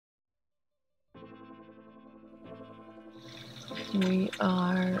We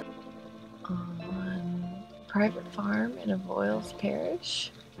are on a private farm in Avoyelles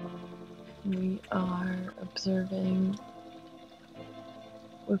Parish. We are observing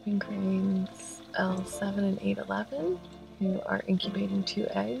whooping cranes L7 and 811 who are incubating 2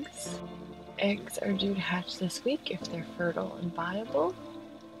 eggs. Eggs are due to hatch this week if they're fertile and viable.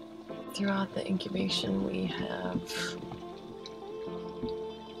 Throughout the incubation, we have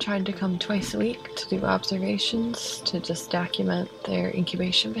tried to come twice a week to do observations to just document their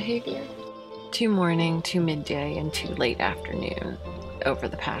incubation behavior. 2 morning, 2 midday, and 2 late afternoon over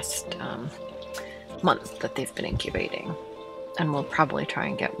the past month that they've been incubating. And we'll probably try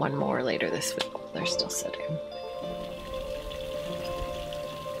and get 1 more later this week. They're still sitting.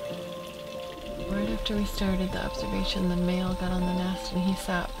 Right after we started the observation, the male got on the nest and he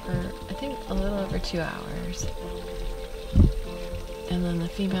sat for, I think, a little over 2 hours. And then the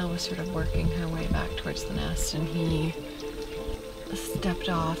female was sort of working her way back towards the nest, and he stepped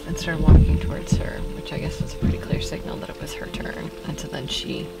off and started walking towards her, which I guess was a pretty clear signal that it was her turn. And so then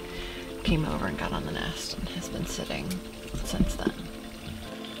she came over and got on the nest and has been sitting since then.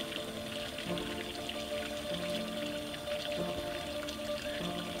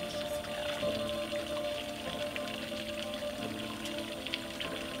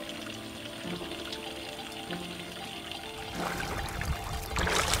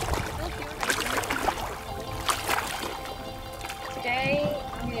 Today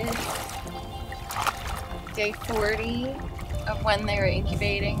is day 40 of when they were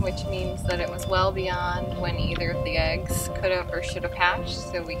incubating, which means that it was well beyond when either of the eggs could have or should have hatched.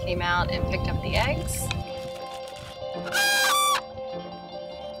 So we came out and picked up the eggs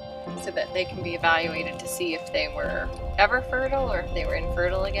so that they can be evaluated to see if they were ever fertile or if they were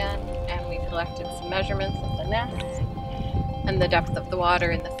infertile again. And we collected some measurements of the nest and the depth of the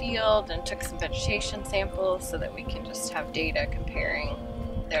water in the field, and took some vegetation samples so that we can just have data comparing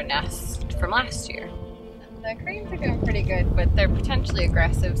their nest from last year. And the cranes are doing pretty good, but they're potentially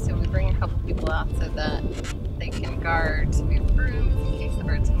aggressive, so we bring a couple people out so that they can guard. So we have brooms in case the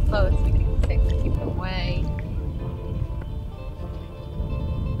birds come close, we can safely keep them away.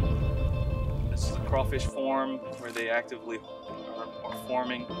 This is a crawfish farm where they actively are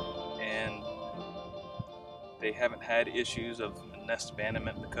forming, and they haven't had issues of nest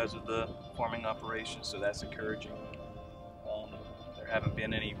abandonment because of the forming operation, so that's encouraging. There haven't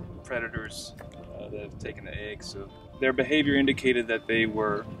been any predators that have taken the eggs, so their behavior indicated that they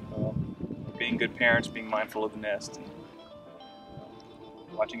were being good parents, being mindful of the nest, and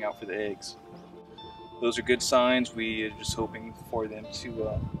watching out for the eggs. Those are good signs. We are just hoping for them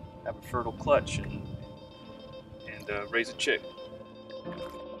to have a fertile clutch and raise a chick.